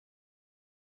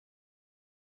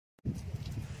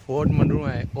Fort Munro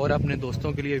है और अपने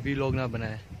दोस्तों के लिए वीलॉग ना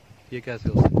बनाए, ये कैसे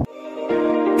हो सकता है?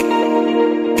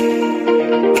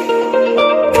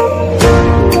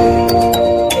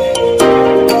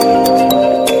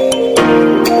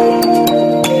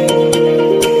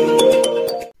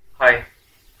 हाय,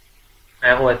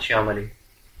 मैं हूँ अच्छा अमली।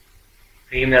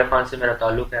 रहीम इरफान से मेरा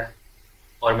ताल्लुक़ है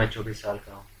और मैं 24 साल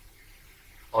का हूँ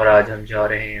और आज हम जा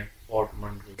रहे हैं फोर्ट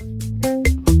मुनरो।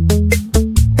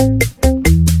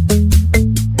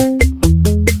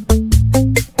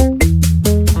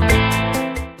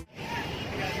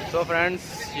 तो फ्रेंड्स,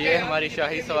 ये हमारी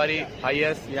शाही सवारी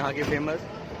हाईएस्ट यहाँ की फेमस।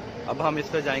 अब हम इस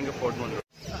पर जाएंगे फोर्ट मुनरो।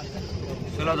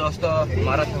 चलो दोस्तों,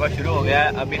 हमारा सफ़र शुरू हो गया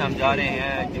है। अभी हम जा रहे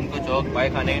हैं जिमको चौक पाए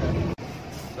खाने।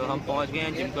 तो हम पहुँच गए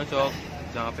हैं जिमको चौक,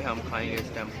 जहाँ पे हम खाएंगे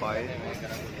इस टाइम पाए।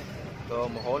 तो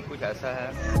माहौल कुछ ऐसा है।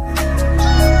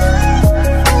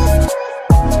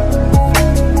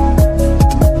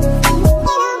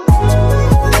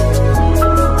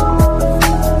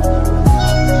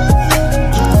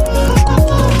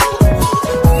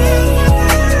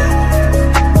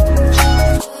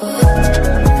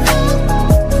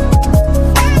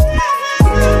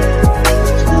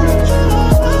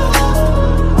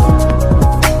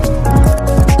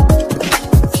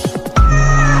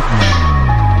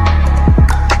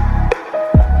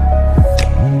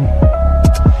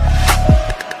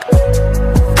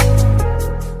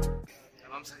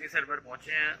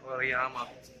 पहुंचे हैं और यहाँ हम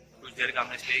कुछ देर का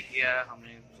हमने स्टे किया है।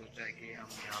 हमने सोचा है कि हम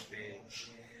यहाँ पे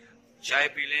चाय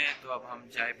पी लें, तो अब हम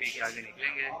चाय पी के आगे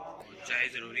निकलेंगे। चाय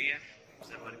ज़रूरी है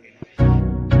सफ़र के लिए।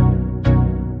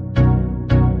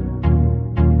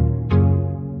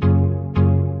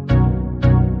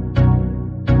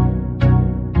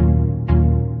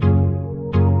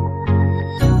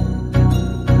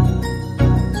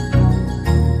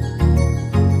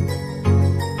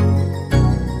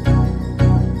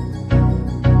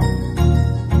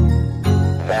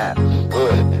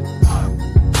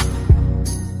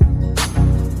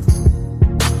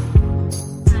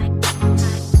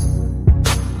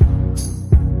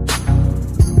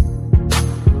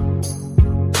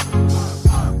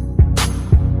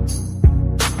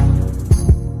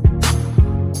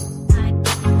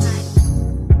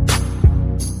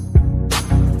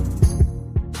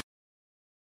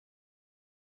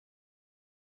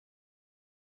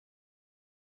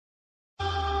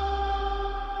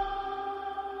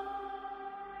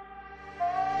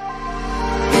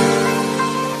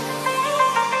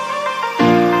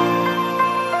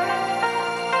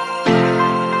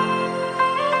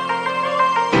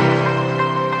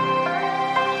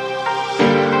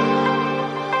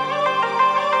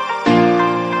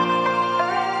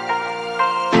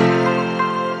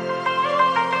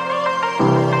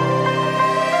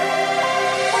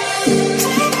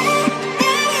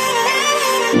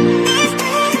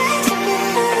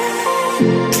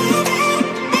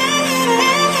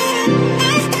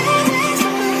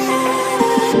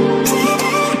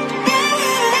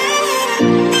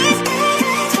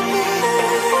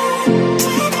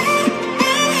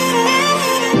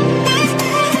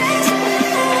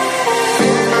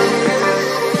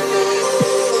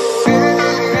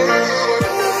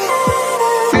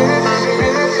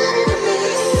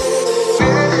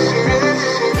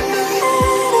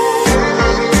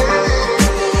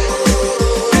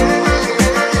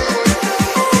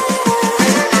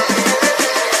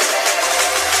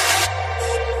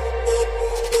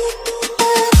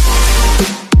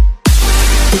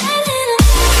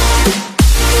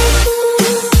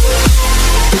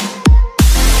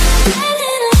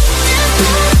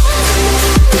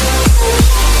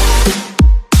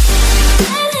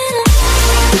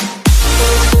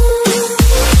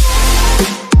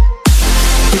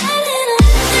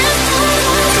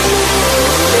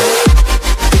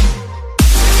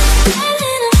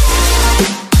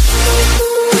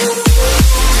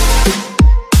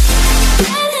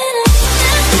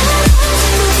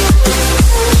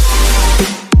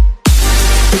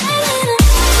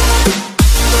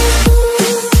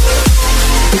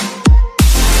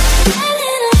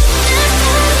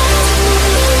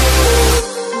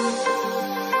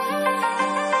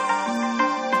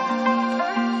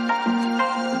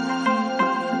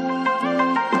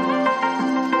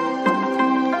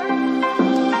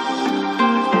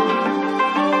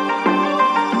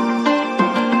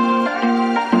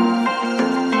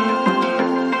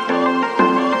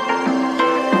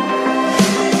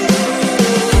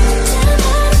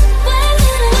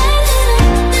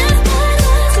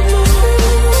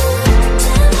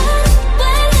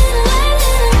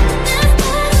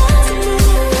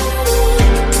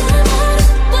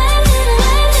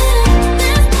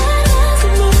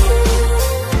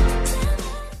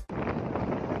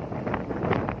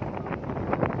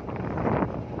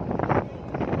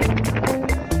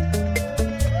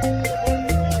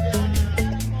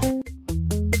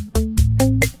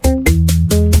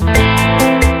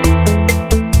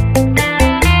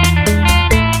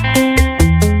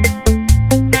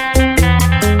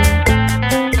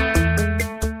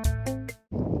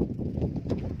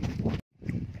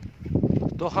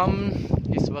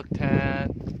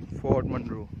 हैं फोर्ट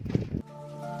मुनरो।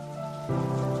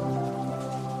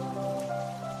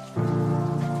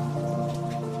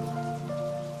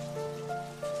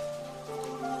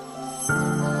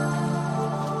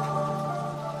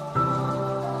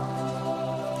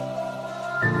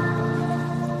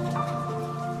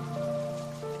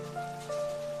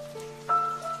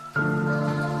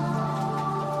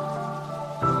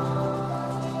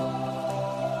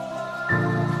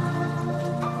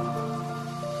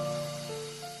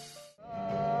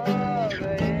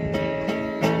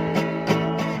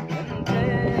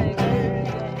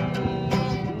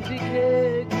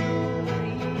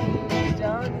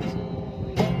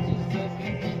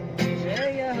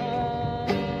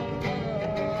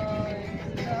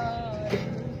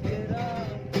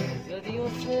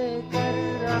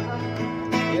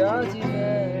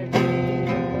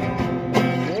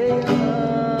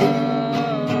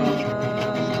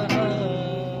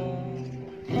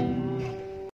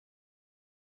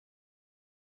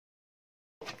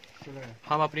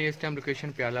 हम अपनी इस टाइम लोकेशन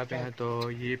प्याला पे हैं। तो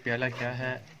ये प्याला क्या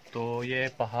है, तो ये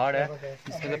पहाड़ है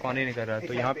जिसमें से पानी निकल रहा है।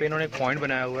 तो यहाँ पे इन्होंने एक पॉइंट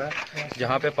बनाया हुआ है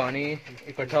जहाँ पे पानी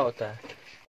इकट्ठा होता है।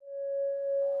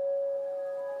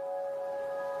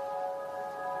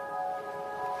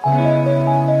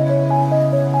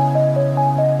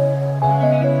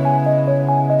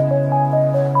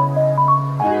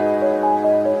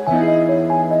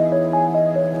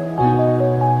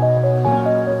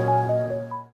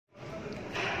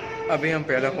 अभी हम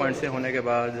पहला पॉइंट से होने के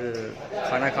बाद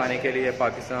खाना खाने के लिए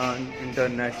पाकिस्तान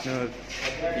इंटरनेशनल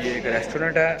ये एक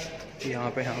रेस्टोरेंट है, यहाँ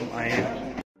पे हम आए हैं।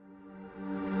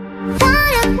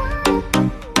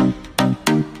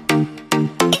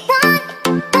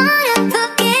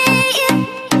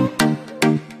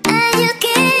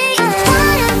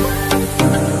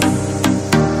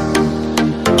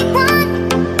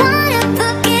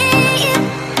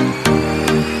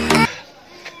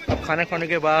 अब खाना खाने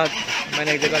के बाद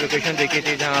मैंने एक जगह लोकेशन देखी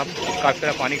थी जहाँ काफ़ी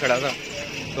सारा पानी खड़ा था।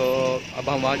 तो अब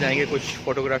हम वहाँ जाएंगे, कुछ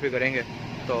फ़ोटोग्राफी करेंगे।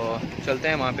 तो चलते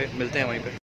हैं वहाँ पे, मिलते हैं वहीं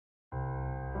पे।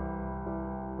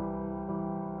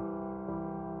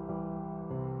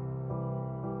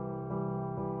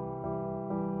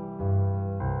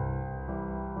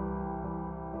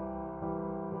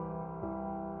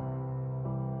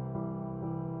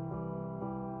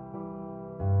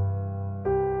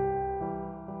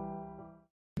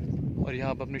 और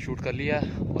यहाँ पर अपने शूट कर लिया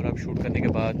और अब शूट करने के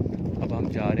बाद अब हम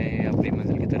जा रहे हैं अपनी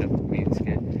मंजिल की तरफ, मीन्स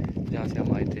के जहाँ से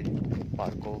हम आए थे,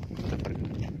 पार्को मुजफ्फरगढ़।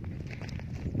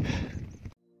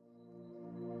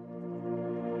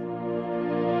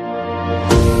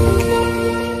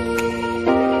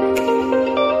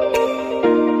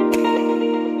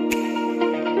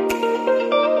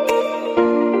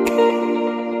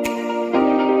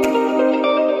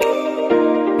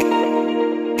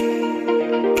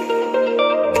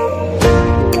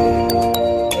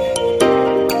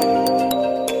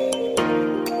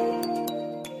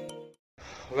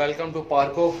 वेलकम टू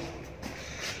पार्को।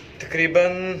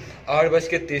 तकरीबन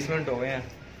 8:30 हो गए हैं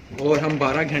और हम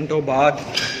 12 घंटों बाद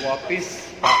वापस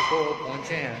पार्को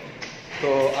पहुंचे हैं।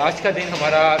 तो आज का दिन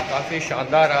हमारा काफ़ी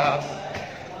शानदार रहा।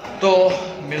 तो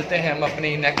मिलते हैं हम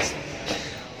अपनी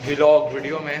नेक्स्ट व्लॉग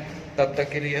वीडियो में, तब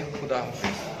तक के लिए खुदा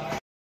हाफिज़।